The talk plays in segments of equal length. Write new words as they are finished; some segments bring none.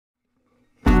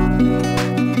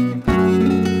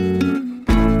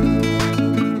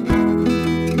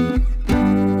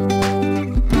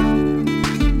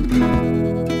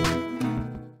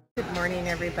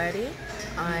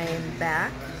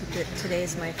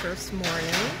is my first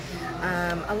morning.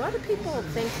 A lot of people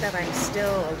think that I'm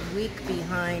still a week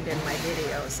behind in my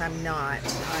videos. I'm not.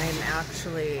 I'm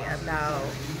actually about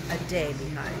a day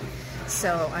behind.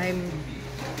 So I'm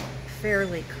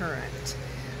fairly current.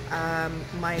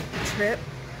 My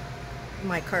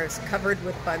car is covered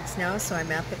with bugs now, so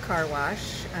I'm at the car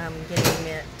wash getting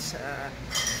it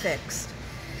fixed.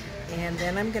 And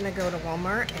then I'm going to go to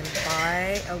Walmart and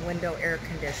buy a window air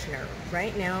conditioner.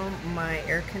 Right now my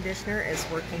air conditioner is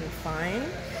working fine,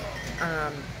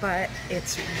 but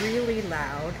it's really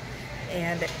loud,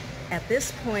 and at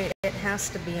this point it has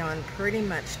to be on pretty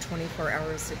much 24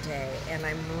 hours a day, and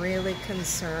I'm really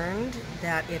concerned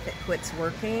that if it quits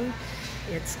working,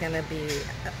 it's going to be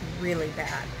really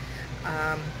bad.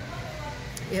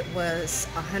 It was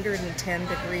 110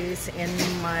 degrees in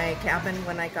my cabin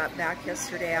when I got back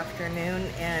yesterday afternoon,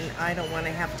 and I don't want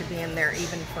to have to be in there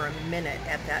even for a minute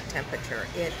at that temperature.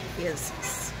 It is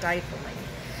stifling.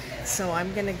 So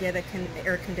I'm going to get an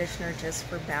air conditioner just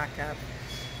for backup.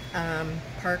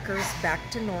 Parker's back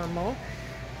to normal.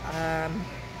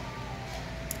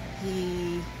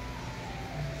 He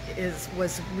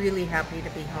was really happy to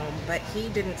be home, but he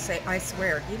didn't say, I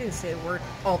swear, he didn't say a word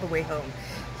all the way home.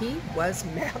 He was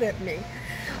mad at me.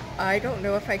 I don't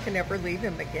know if I can ever leave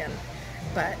him again,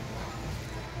 but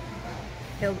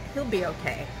he'll be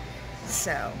okay.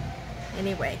 So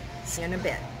anyway, see you in a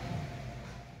bit.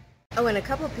 Oh, and a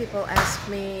couple of people asked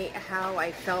me how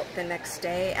I felt the next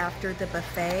day after the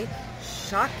buffet.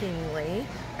 Shockingly,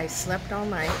 I slept all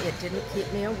night. It didn't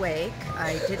keep me awake.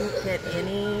 I didn't get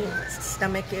any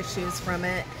stomach issues from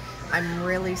it. I'm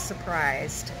really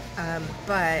surprised.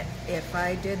 But if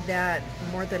I did that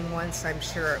more than once, I'm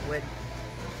sure it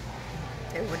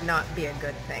would not be a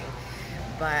good thing.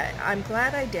 But I'm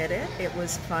glad I did it. It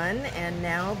was fun, and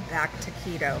now back to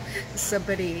keto.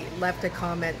 Somebody left a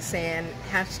comment saying,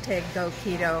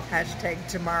 #GoKeto,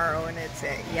 #tomorrow, and it's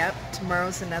it. Yep,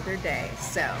 tomorrow's another day.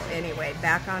 So anyway,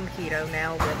 back on keto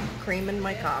now with cream in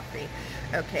my coffee.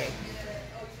 Okay.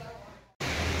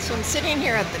 So I'm sitting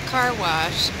here at the car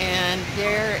wash, and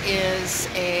there is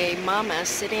a mama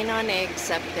sitting on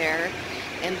eggs up there,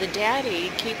 and the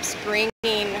daddy keeps bringing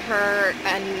her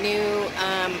a new,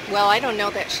 well, I don't know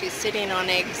that she's sitting on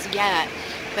eggs yet,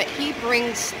 but he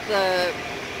brings the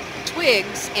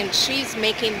twigs and she's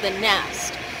making the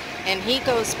nest, and he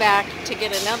goes back to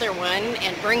get another one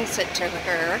and brings it to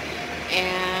her,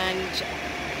 and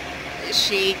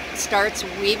she starts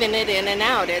weaving it in and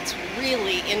out. It's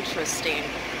really interesting.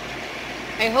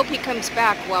 I hope he comes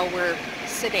back while we're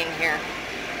sitting here.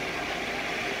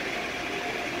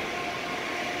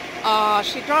 Oh,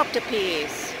 she dropped a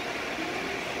piece.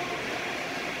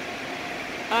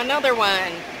 Another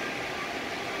one.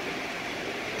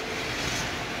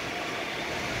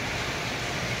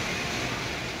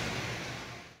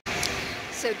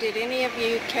 So did any of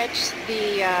you catch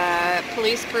the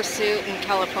police pursuit in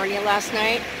California last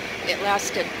night? It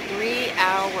lasted 3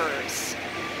 hours.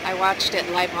 I watched it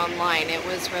live online. It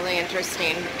was really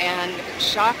interesting, and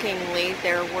shockingly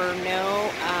there were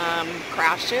no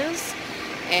crashes,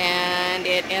 and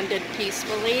it ended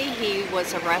peacefully. He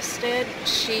was arrested.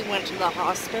 She went to the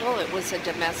hospital. It was a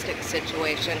domestic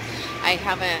situation. I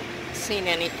haven't seen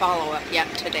any follow-up yet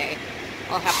today.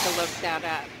 I'll have to look that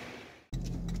up.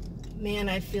 Man,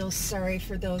 I feel sorry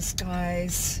for those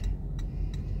guys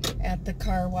at the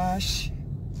car wash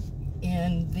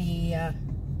in the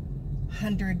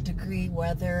 100-degree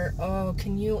weather. Oh,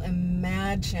 can you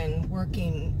imagine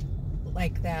working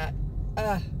like that?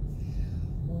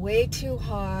 Way too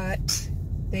hot.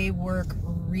 They work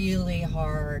really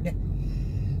hard.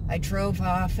 I drove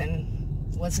off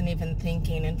and wasn't even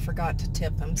thinking and forgot to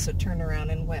tip them, so turned around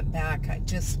and went back.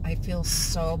 I feel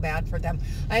so bad for them.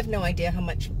 I have no idea how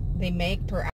much they make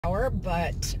per hour,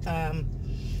 but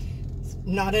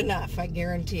not enough, I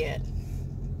guarantee it.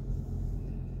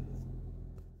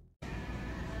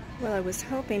 Well, I was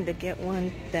hoping to get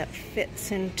one that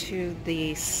fits into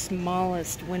the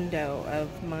smallest window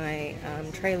of my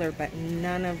trailer, but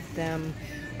none of them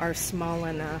are small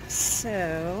enough.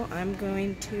 So I'm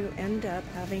going to end up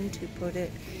having to put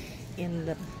it in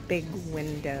the big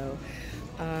window.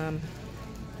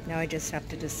 Now I just have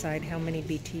to decide how many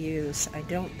BTUs. I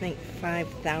don't think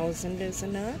 5,000 is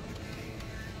enough.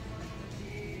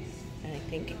 I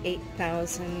think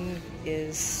 8,000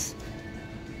 is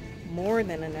more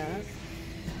than enough.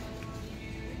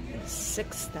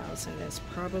 6,000 is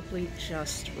probably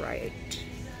just right.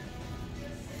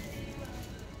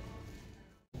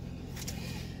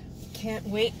 Can't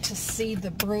wait to see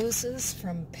the bruises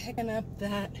from picking up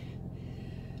that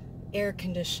air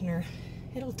conditioner.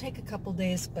 It'll take a couple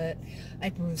days, but I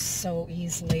bruise so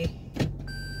easily.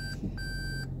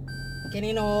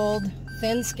 Getting old,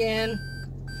 thin skin.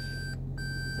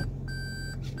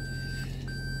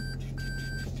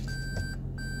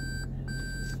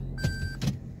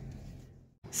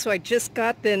 So I just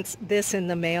got this in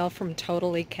the mail from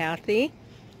Totally Kathy.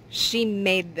 She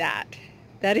made that.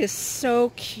 That is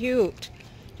so cute.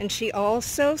 And she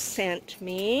also sent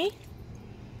me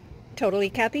Totally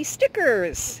Kathy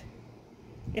stickers.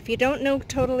 If you don't know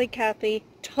Totally Kathy,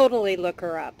 totally look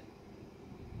her up.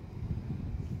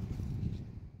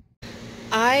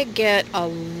 I get a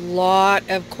lot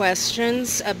of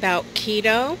questions about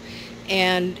keto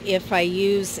and if I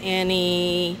use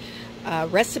any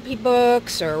recipe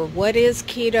books or what is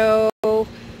keto,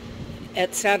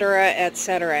 etc.,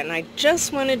 etc. And I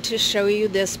just wanted to show you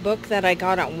this book that I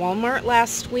got at Walmart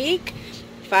last week,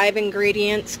 5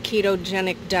 Ingredients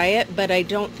Ketogenic Diet, but I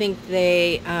don't think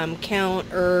they count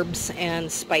herbs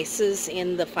and spices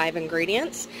in the 5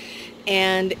 ingredients.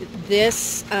 And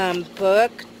this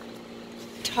book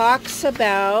talks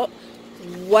about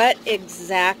what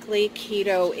exactly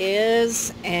keto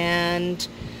is and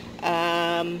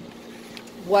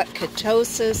what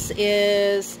ketosis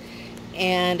is,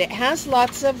 and it has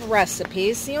lots of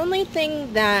recipes. The only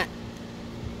thing that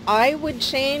I would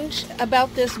change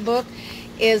about this book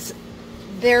is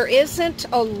there isn't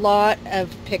a lot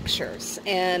of pictures,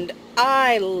 and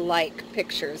I like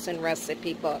pictures in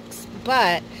recipe books,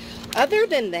 but other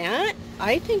than that,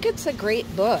 I think it's a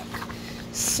great book.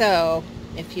 So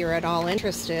if you're at all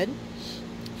interested,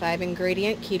 5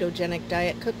 Ingredient Ketogenic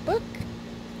Diet Cookbook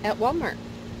at Walmart.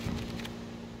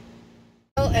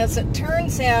 Well, as it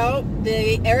turns out,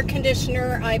 the air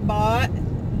conditioner I bought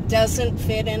doesn't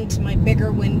fit into my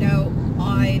bigger window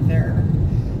either.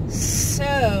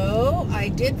 So I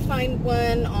did find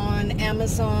one on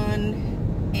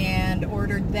Amazon and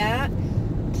ordered that.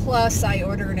 Plus I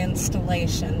ordered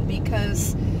installation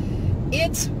because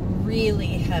it's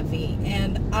really heavy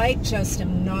and I just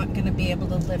am not going to be able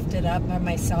to lift it up by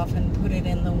myself and put it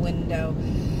in the window.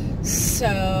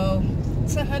 So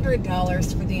it's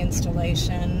 $100 for the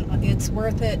installation. It's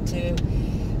worth it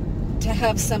to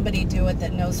have somebody do it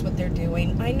that knows what they're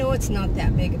doing. I know it's not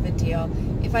that big of a deal.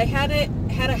 If I had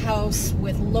a house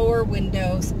with lower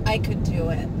windows, I could do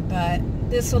it, but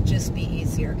this will just be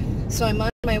easier. So I'm on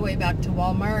my way back to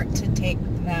Walmart to take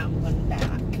that one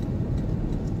back.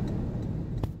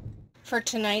 For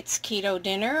tonight's keto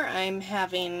dinner, I'm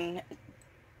having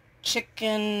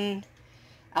chicken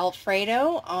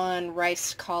alfredo on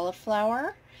riced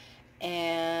cauliflower,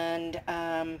 and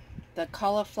the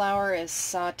cauliflower is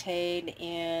sauteed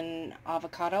in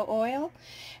avocado oil,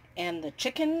 and the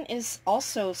chicken is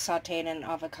also sauteed in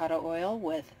avocado oil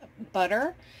with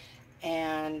butter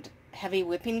and heavy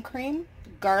whipping cream,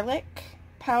 garlic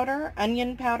powder,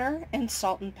 onion powder, and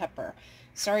salt and pepper.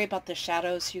 Sorry about the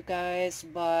shadows, you guys,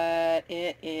 but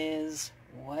it is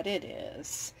what it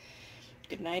is.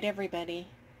 Good night, everybody.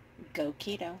 Go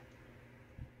keto.